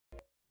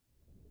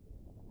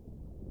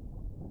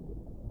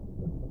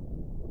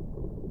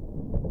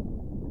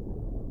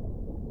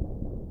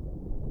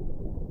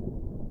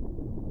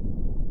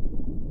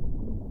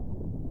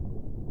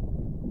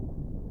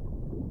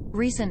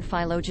Recent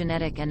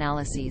phylogenetic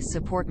analyses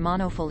support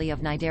monophyly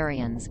of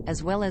Cnidarians,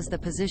 as well as the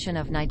position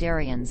of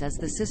Cnidarians as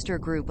the sister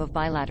group of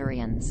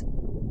Bilaterians.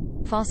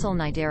 Fossil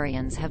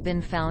Cnidarians have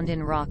been found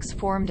in rocks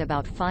formed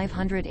about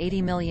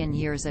 580 million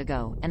years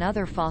ago, and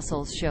other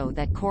fossils show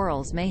that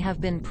corals may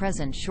have been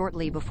present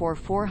shortly before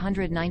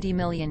 490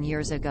 million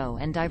years ago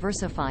and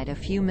diversified a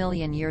few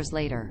million years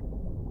later.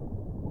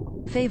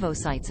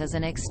 Scyphozoa is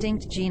an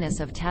extinct genus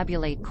of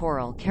tabulate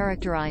coral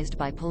characterized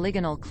by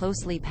polygonal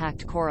closely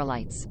packed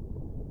corallites.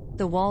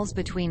 The walls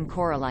between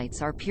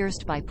corallites are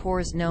pierced by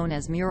pores known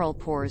as mural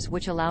pores,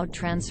 which allowed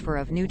transfer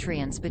of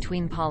nutrients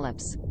between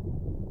polyps.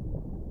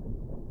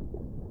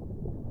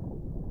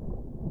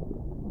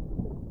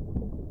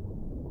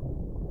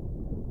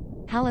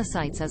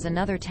 Paralyse is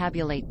another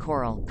tabulate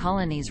coral.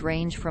 Colonies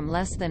range from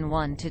less than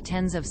 1 to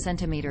tens of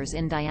centimeters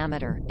in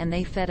diameter, and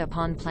they fed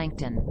upon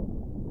plankton.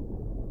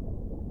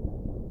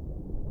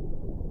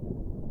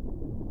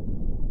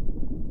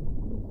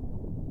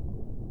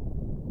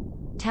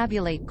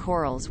 Tabulate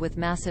corals with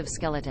massive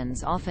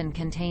skeletons often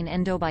contain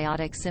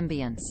endobiotic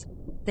symbionts.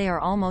 They are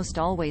almost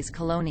always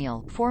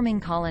colonial, forming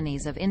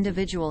colonies of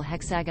individual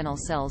hexagonal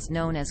cells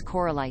known as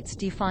corallites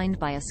defined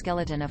by a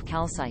skeleton of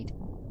calcite.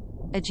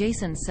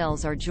 Adjacent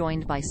cells are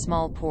joined by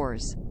small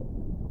pores.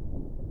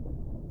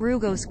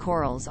 Rugose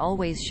corals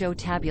always show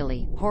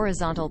tabulae,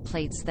 horizontal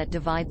plates that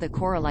divide the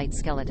corallite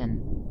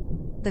skeleton.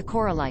 The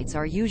corallites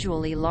are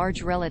usually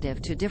large relative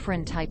to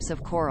different types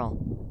of coral.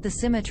 The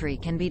symmetry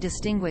can be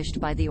distinguished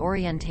by the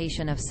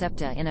orientation of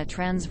septa in a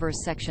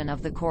transverse section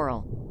of the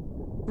coral.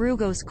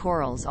 Rugose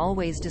corals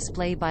always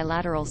display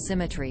bilateral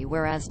symmetry,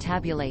 whereas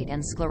tabulate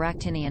and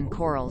scleractinian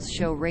corals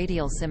show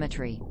radial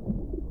symmetry.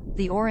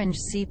 The orange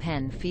sea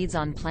pen feeds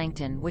on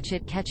plankton which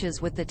it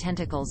catches with the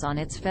tentacles on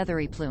its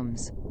feathery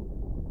plumes.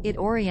 It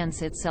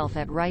orients itself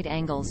at right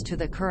angles to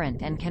the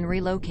current and can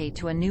relocate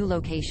to a new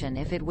location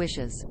if it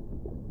wishes.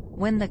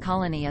 When the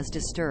colony is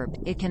disturbed,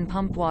 it can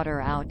pump water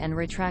out and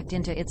retract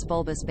into its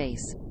bulbous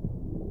base.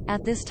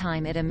 At this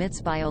time it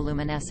emits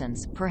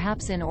bioluminescence,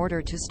 perhaps in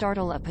order to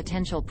startle a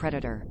potential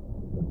predator.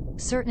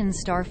 Certain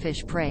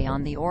starfish prey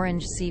on the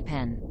orange sea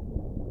pen.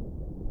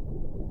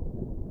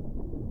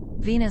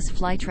 Venus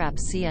flytrap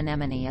sea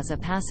anemone is a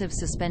passive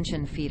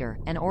suspension feeder,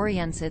 and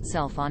orients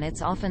itself on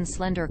its often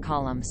slender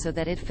column so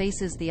that it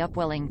faces the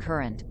upwelling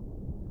current.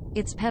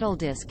 Its petal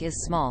disc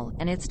is small,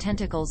 and its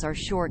tentacles are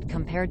short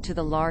compared to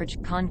the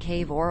large,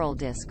 concave oral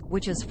disc,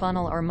 which is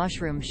funnel or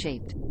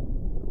mushroom-shaped.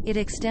 It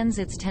extends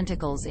its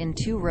tentacles in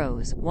 2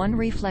 rows, one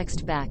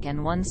reflexed back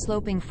and one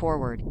sloping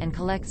forward, and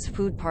collects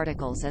food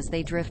particles as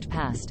they drift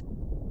past.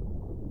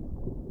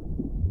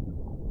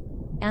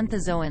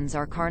 Anthozoans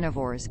are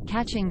carnivores,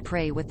 catching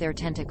prey with their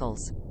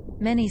tentacles.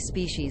 Many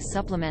species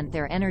supplement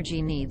their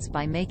energy needs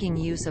by making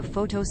use of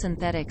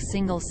photosynthetic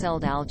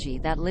single-celled algae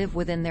that live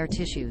within their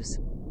tissues.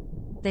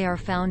 They are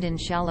found in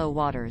shallow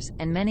waters,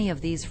 and many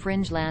of these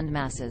fringe land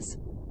masses.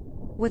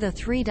 With a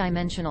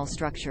 3-dimensional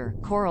structure,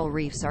 coral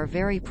reefs are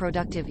very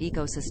productive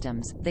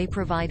ecosystems. They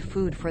provide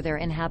food for their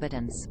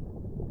inhabitants.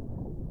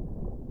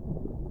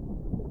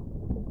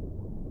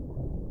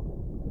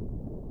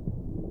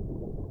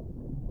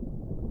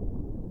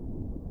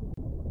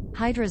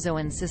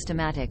 Hydrozoan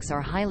systematics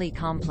are highly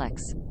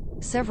complex.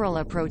 Several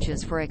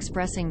approaches for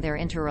expressing their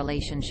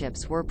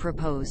interrelationships were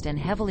proposed and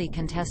heavily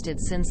contested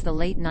since the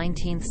late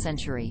 19th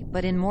century,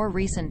 but in more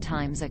recent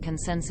times a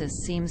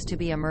consensus seems to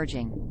be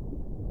emerging.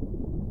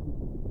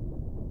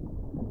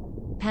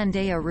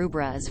 Pangaea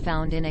rubra is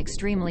found in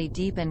extremely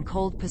deep and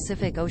cold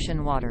Pacific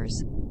Ocean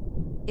waters.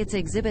 It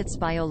exhibits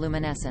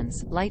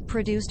bioluminescence, light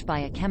produced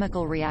by a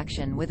chemical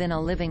reaction within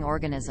a living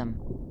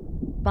organism.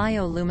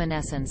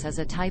 Bioluminescence is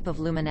a type of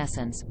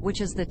luminescence,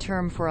 which is the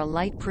term for a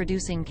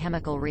light-producing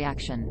chemical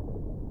reaction.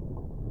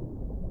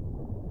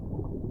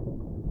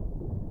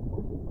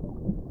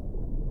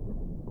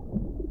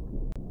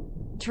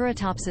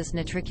 Turritopsis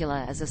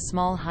nitricula is a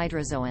small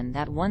hydrozoan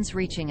that, once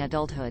reaching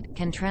adulthood,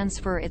 can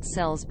transfer its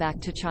cells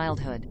back to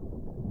childhood.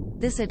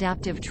 This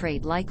adaptive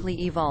trait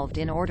likely evolved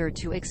in order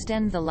to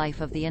extend the life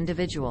of the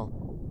individual.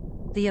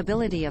 The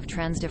ability of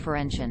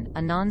transdifferentiation,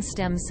 a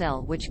non-stem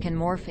cell which can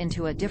morph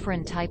into a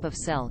different type of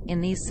cell, in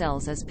these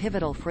cells is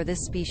pivotal for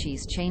this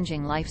species'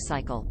 changing life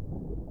cycle.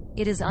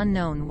 It is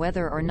unknown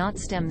whether or not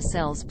stem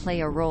cells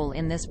play a role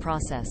in this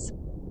process.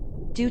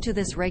 Due to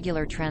this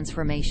regular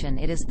transformation,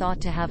 it is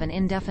thought to have an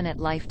indefinite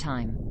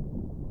lifetime.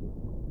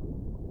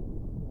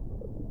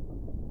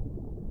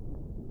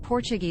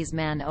 Portuguese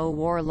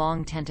man-o'-war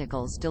long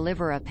tentacles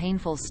deliver a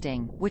painful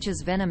sting, which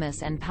is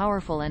venomous and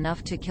powerful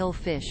enough to kill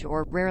fish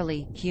or,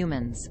 rarely,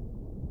 humans.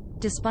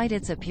 Despite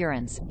its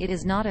appearance, it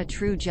is not a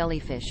true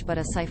jellyfish but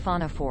a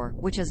siphonophore,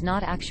 which is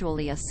not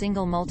actually a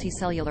single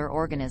multicellular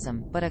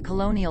organism, but a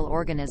colonial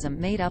organism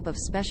made up of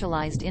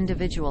specialized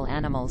individual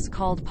animals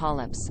called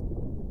polyps.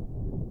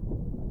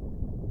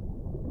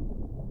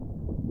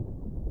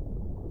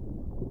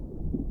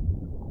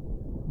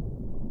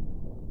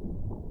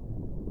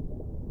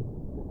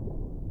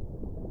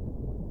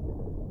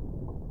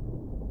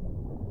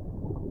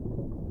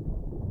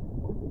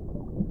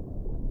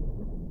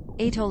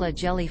 Atolla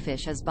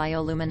jellyfish is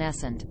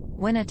bioluminescent.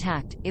 When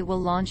attacked, it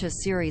will launch a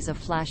series of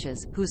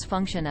flashes, whose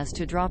function is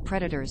to draw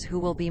predators who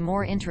will be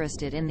more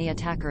interested in the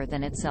attacker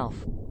than itself.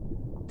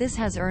 This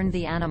has earned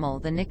the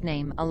animal the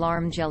nickname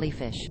alarm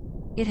jellyfish.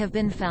 It have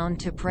been found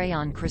to prey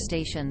on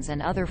crustaceans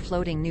and other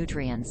floating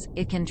nutrients.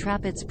 It can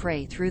trap its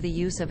prey through the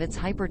use of its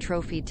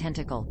hypertrophied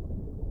tentacle.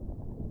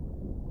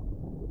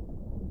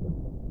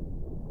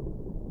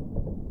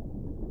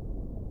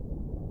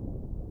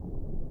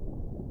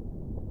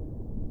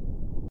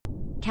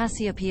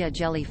 Cassiopeia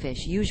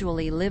jellyfish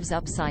usually lives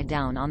upside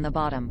down on the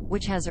bottom,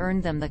 which has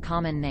earned them the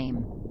common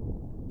name.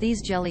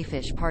 These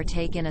jellyfish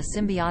partake in a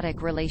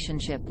symbiotic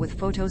relationship with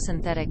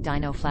photosynthetic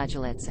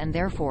dinoflagellates and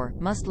therefore,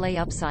 must lay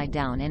upside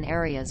down in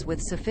areas with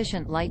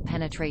sufficient light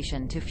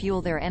penetration to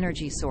fuel their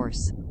energy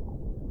source.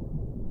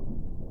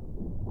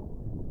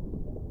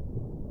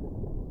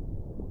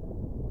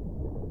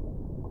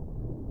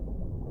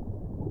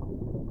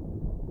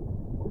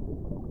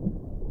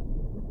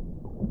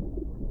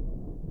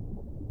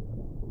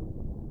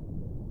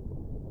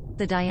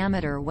 The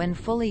diameter when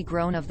fully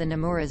grown of the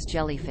Nomura's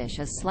jellyfish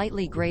is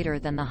slightly greater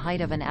than the height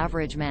of an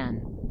average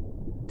man.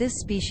 This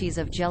species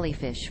of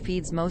jellyfish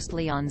feeds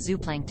mostly on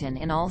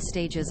zooplankton in all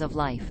stages of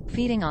life,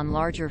 feeding on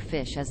larger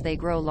fish as they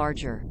grow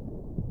larger.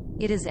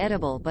 It is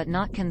edible but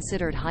not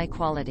considered high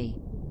quality.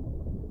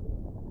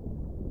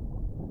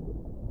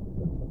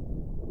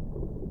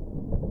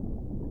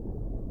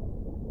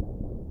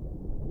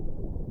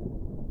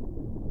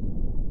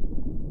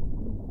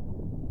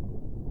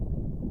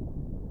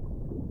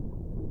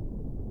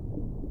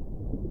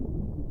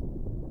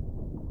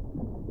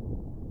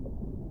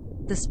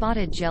 The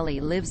spotted jelly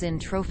lives in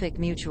trophic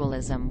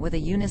mutualism with a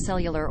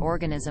unicellular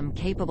organism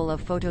capable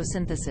of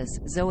photosynthesis,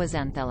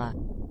 zooxanthella.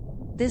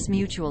 This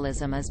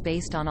mutualism is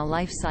based on a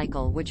life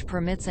cycle which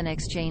permits an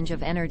exchange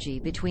of energy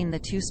between the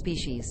two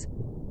species.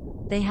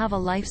 They have a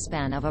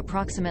lifespan of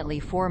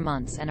approximately 4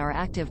 months and are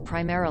active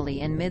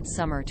primarily in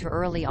mid-summer to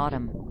early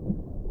autumn.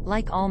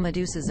 Like all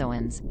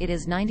medusozoans, it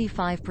is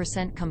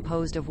 95%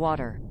 composed of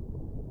water.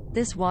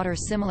 This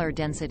water-similar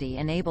density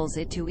enables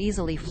it to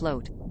easily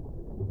float.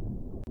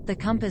 The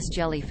compass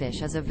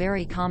jellyfish is a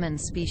very common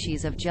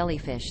species of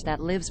jellyfish that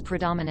lives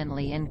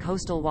predominantly in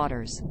coastal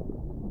waters.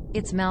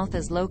 Its mouth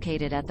is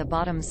located at the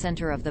bottom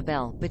center of the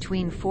bell,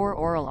 between 4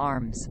 oral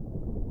arms.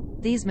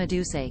 These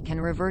medusae can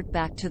revert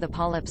back to the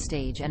polyp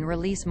stage and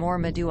release more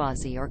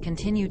meduae or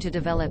continue to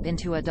develop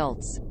into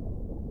adults.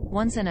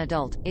 Once an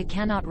adult, it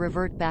cannot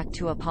revert back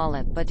to a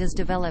polyp but does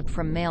develop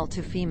from male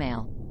to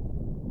female.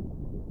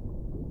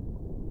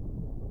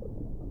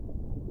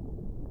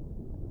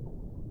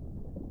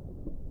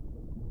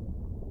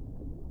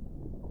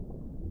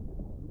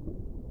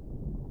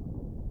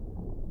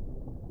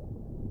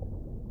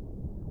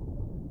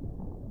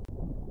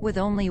 With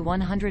only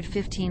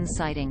 115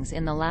 sightings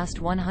in the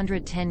last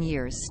 110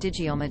 years,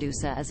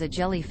 Stygiomedusa is a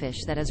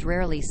jellyfish that is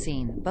rarely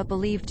seen, but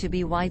believed to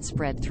be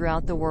widespread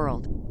throughout the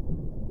world.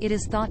 It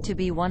is thought to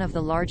be one of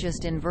the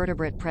largest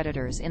invertebrate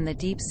predators in the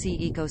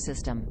deep-sea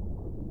ecosystem.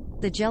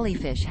 The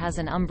jellyfish has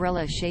an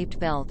umbrella-shaped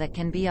bell that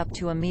can be up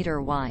to a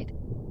meter wide.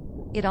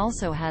 It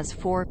also has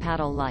 4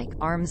 paddle-like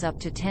arms up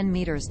to 10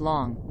 meters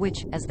long,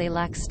 which, as they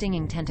lack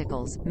stinging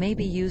tentacles, may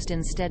be used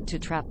instead to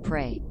trap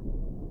prey.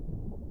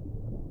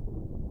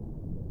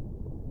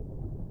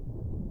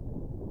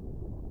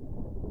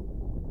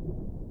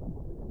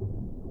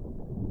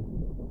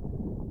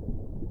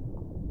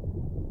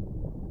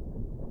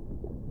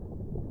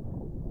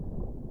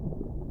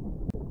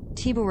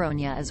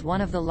 Tiburonia is one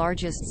of the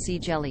largest sea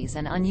jellies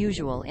and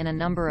unusual in a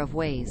number of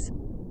ways.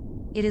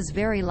 It is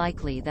very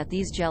likely that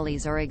these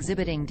jellies are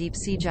exhibiting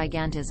deep-sea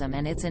gigantism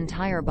and its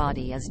entire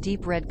body is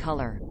deep red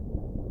color.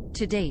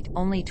 To date,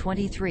 only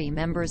 23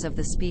 members of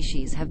the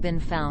species have been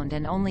found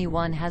and only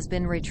one has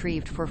been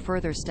retrieved for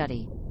further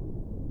study.